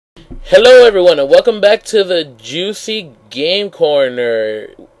Hello everyone and welcome back to the Juicy Game Corner.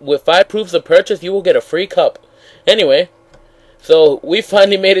 With 5 proofs of purchase you will get a free cup. Anyway, so we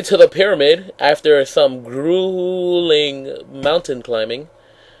finally made it to the pyramid after some grueling mountain climbing.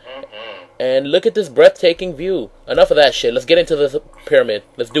 And look at this breathtaking view. Enough of that shit, let's get into this pyramid.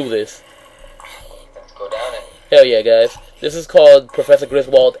 Let's do this. Let's go down it. Hell yeah guys. This is called Professor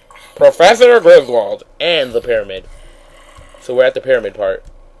Grizwald. Professor Grizwald and the pyramid. So we're at the pyramid part.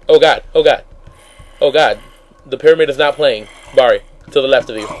 Oh god, oh god. Oh god. The pyramid is not playing. Bari, to the left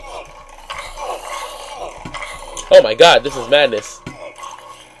of you. Oh my god, this is madness.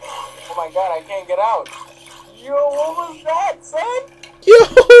 Oh my god, I can't get out. Yo, what was that, son?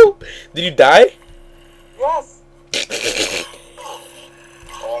 Yo! Did you die? Yes.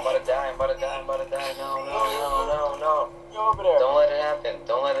 Oh, I'm about to die, I'm about to die, I'm about to die. No. You're over there. Don't let it happen,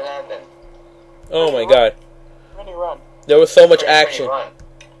 don't let it happen. Oh my god. Prinny, run. There was so much Prinny, action. run.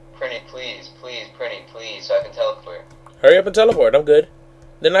 Prinny, please, Prinny, please, so I can teleport. Hurry up and teleport, I'm good.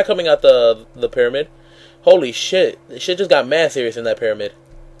 They're not coming out the pyramid. Holy shit. This shit just got mad serious in that pyramid.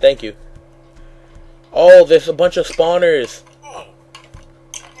 Thank you. Oh, there's a bunch of spawners.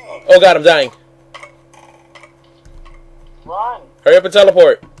 Oh god, I'm dying. Run. Hurry up and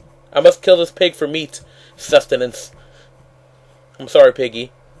teleport. I must kill this pig for meat sustenance. I'm sorry,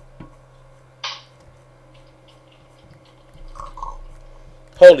 piggy.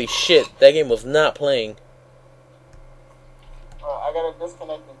 Holy shit, that game was not playing. I gotta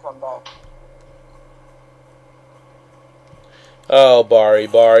disconnect and come back. Oh,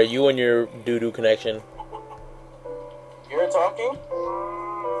 Bari, you and your doo-doo connection. You're talking?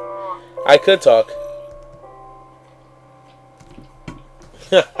 I could talk.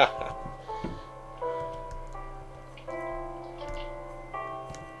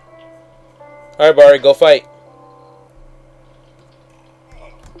 Alright, Bari, go fight.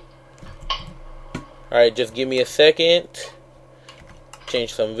 Alright, just give me a second.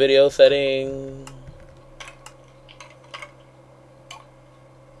 Change some video setting.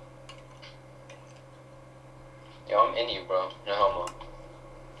 Yo, I'm in you, bro. No homo.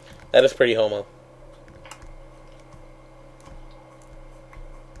 That is pretty homo.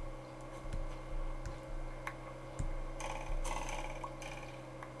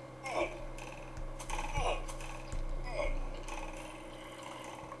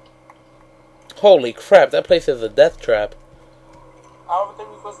 Holy crap, that place is a death trap. I don't think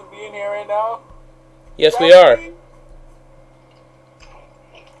we're supposed to be in here right now. Yes, we are.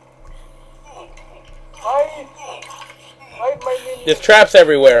 There's traps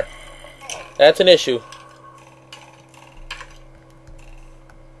everywhere. That's an issue.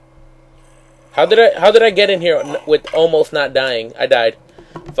 How did I get in here with almost not dying? I died.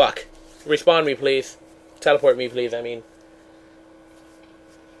 Fuck. Respawn me, please. Teleport me, please, I mean.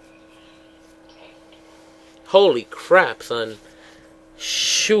 Holy crap, son.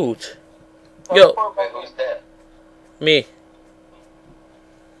 Shoot. Yo. Wait, who's dead? Me.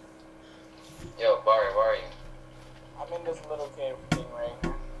 Yo, Bari, where are you? I'm in this little cave thing right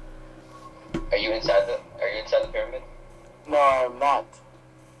here. Are you inside the pyramid? No, I'm not.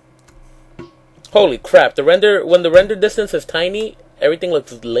 Holy crap. When the render distance is tiny, everything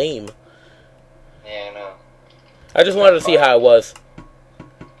looks lame. Yeah, I know. I just wanted to see how it was.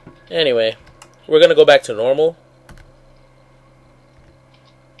 Anyway, we're gonna go back to normal.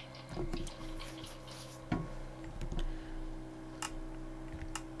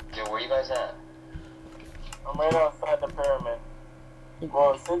 Dude, where you guys at? I'm right outside the pyramid.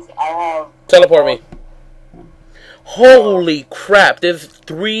 Well, since I have... Teleport me. Holy crap. There's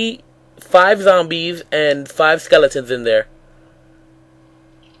 5 zombies and 5 skeletons in there.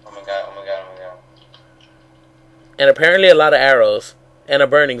 Oh my god. And apparently a lot of arrows. And a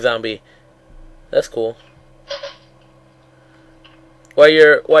burning zombie. That's cool.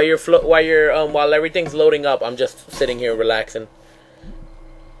 While everything's loading up, I'm just sitting here relaxing.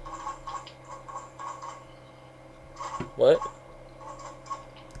 What?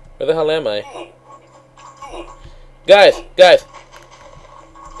 Where the hell am I? Guys! What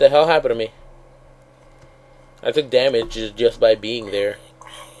the hell happened to me? I took damage just by being there.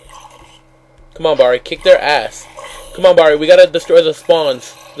 Come on, Bari, kick their ass. Come on, Bari, we gotta destroy the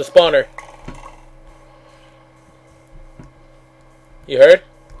spawns. The spawner. You heard?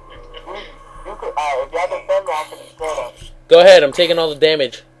 You could, if you have the family, I can destroy them. Go ahead, I'm taking all the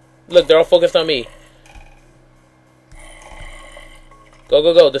damage. Look, they're all focused on me.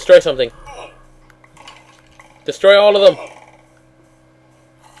 Go, destroy something. Destroy all of them.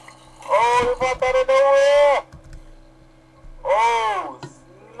 Oh, they brought that in nowhere. Oh,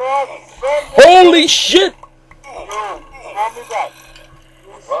 snap. Holy shit! Yo, spawn me back.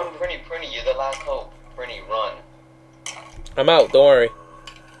 Run, Prinny, you're the last hope. Prinny, run. I'm out, don't worry.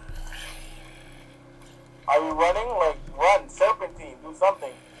 Are you running? Like, run, serpentine, do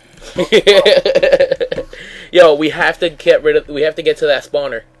something. Yo, we have to get to that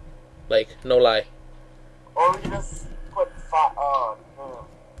spawner. Like, no lie. Or we can just put fire on.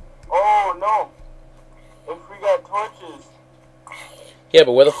 Oh no! If we got torches. Yeah,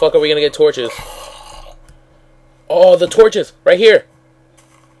 but where the fuck are we gonna get torches? Oh, the torches! Right here!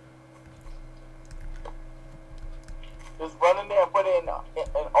 Just run in there and put it in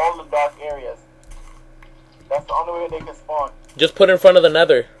all the dark areas. That's the only way they can spawn. Just put it in front of the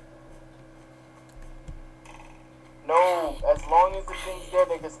nether. No, as long as the thing's there,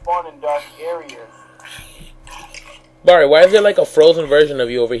 they can spawn in dark areas. Barry, why is there like a frozen version of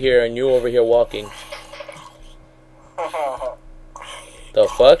you over here and you over here walking? The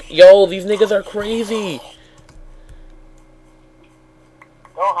fuck? Yo, these niggas are crazy!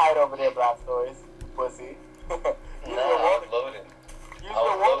 Don't hide over there, Blastoise, pussy. Nah, I was loading. Use the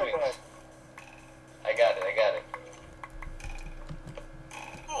water then. I got it.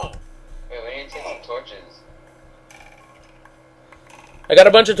 Wait, we need to take some torches. I got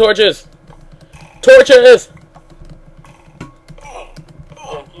a bunch of torches! Torches!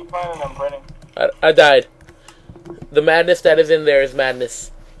 Yeah, keep finding them, Brennan. I died. The madness that is in there is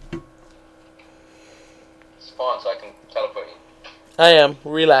madness. Spawn so I can teleport you. I am.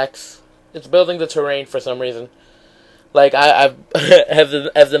 Relax. It's building the terrain for some reason. Like, I've as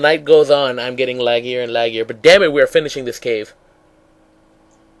the night goes on, I'm getting laggier and laggier. But damn it, we're finishing this cave.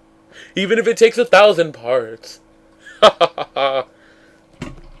 Even if it takes 1,000 parts.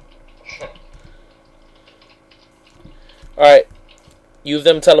 Alright. Use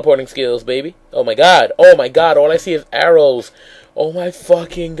them teleporting skills, baby. Oh my god. Oh my god. All I see is arrows. Oh my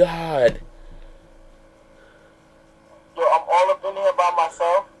fucking god. Yo, I'm all up in here by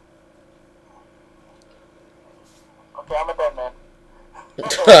myself. Okay, I'm a dead man.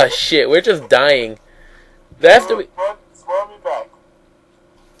 Ah, shit. We're just dying. There has to be... Swirl me back.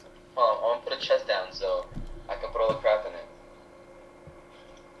 Hold on, I want to put a chest down so I can put all the crap in it.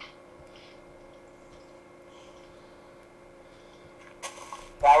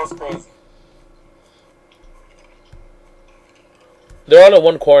 That was crazy. They're all in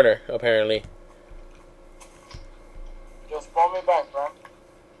one corner, apparently. Just spawn me back, bro.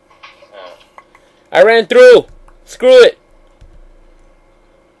 Yeah. I ran through! Screw it!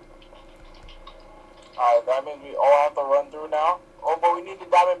 Alright, that means we all have to run through now. Oh, but we need the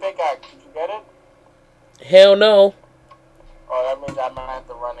diamond pickaxe. Did you get it? Hell no. Oh, that means I might have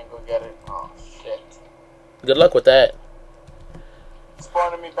to run and go get it. Oh, shit. Good luck with that.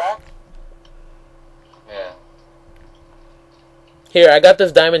 Spawning me back? Yeah. Here, I got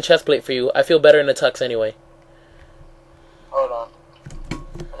this diamond chest plate for you. I feel better in a tux anyway. Hold on.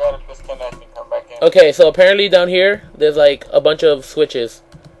 I gotta disconnect and come back in. Okay, so apparently down here, there's like a bunch of switches.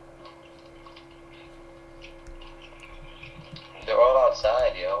 They're all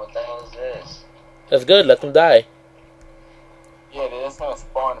outside, yo. What the hell is this? That's good, let them die. Yeah, they're just gonna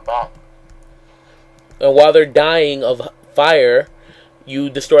spawn back. And while they're dying of fire, you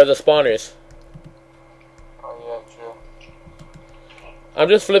destroy the spawners. Oh, yeah, true. I'm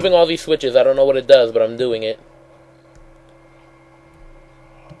just flipping all these switches. I don't know what it does, but I'm doing it.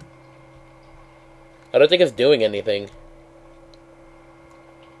 I don't think it's doing anything.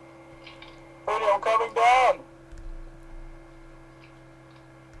 Hey, I'm coming down!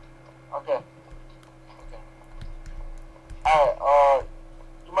 Okay. Alright,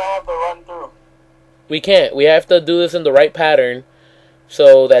 you might have to run through. We can't. We have to do this in the right pattern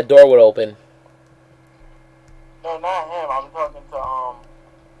so that door would open. No, not him. I'm talking to,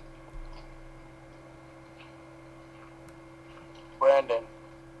 Brandon.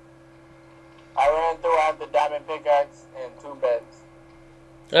 I ran through, I have the diamond pickaxe and 2 beds.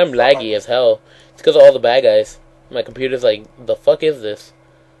 I'm laggy as hell. It's because of all the bad guys. My computer's like, the fuck is this?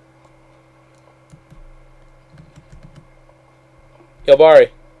 Yo,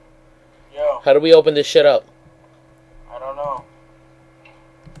 Bari. Yo, How do we open this shit up? I don't know.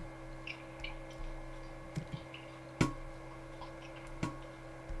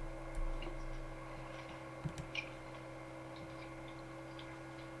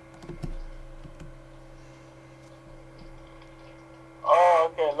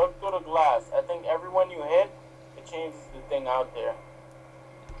 Oh, okay, look through the glass. I think everyone you hit, it changes the thing out there.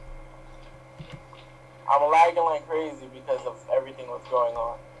 I'm lagging like crazy because of everything that's going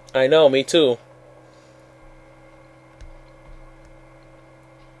on. I know, me too.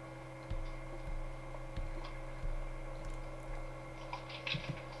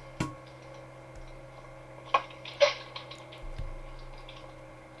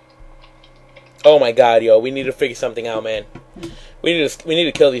 Oh my god, yo, we need to figure something out, man. We need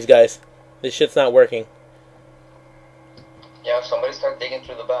to kill these guys. This shit's not working. Yeah, somebody start digging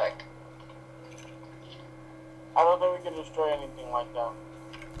through the back. I don't think we can destroy anything like that.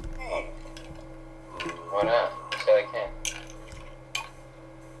 Why not? You said I can.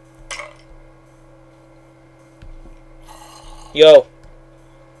 Yo,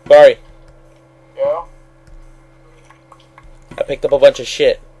 Barry, Yeah? I picked up a bunch of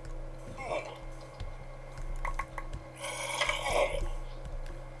shit.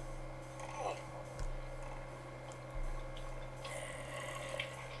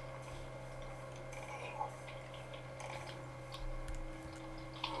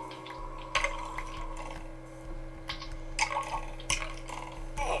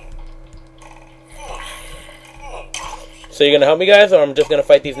 So you're gonna help me, guys, or I'm just gonna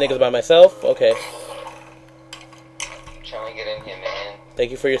fight these niggas by myself? Okay. Trying to get in here, man.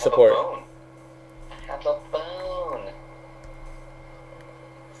 Thank you for your I support. have a bone.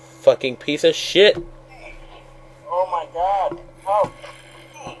 Fucking piece of shit. Oh my god. Help.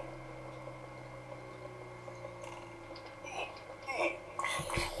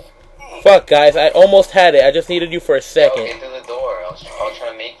 Fuck, guys, I almost had it. I just needed you for a Yo, second. get through the door. I was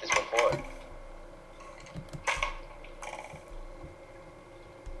trying to make this before.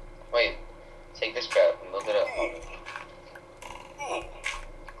 Wait. Take this crap and build it up.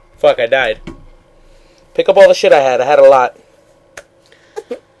 Fuck, I died. Pick up all the shit I had. I had a lot.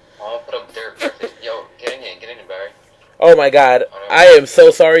 I'm gonna put up dirt. Perfect. Yo, get in here, Barry. Oh my god. I am so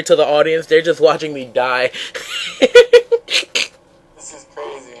sorry to the audience. They're just watching me die. This is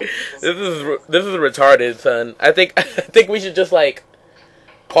crazy. This is retarded, son. I think we should just like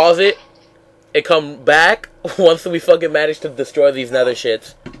pause it and come back once we fucking manage to destroy these nether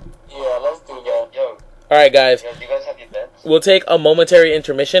shits. Yeah, let's do that. Yo, Alright, guys. do you guys have your beds? We'll take a momentary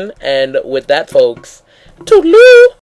intermission, and with that, folks, toodaloo!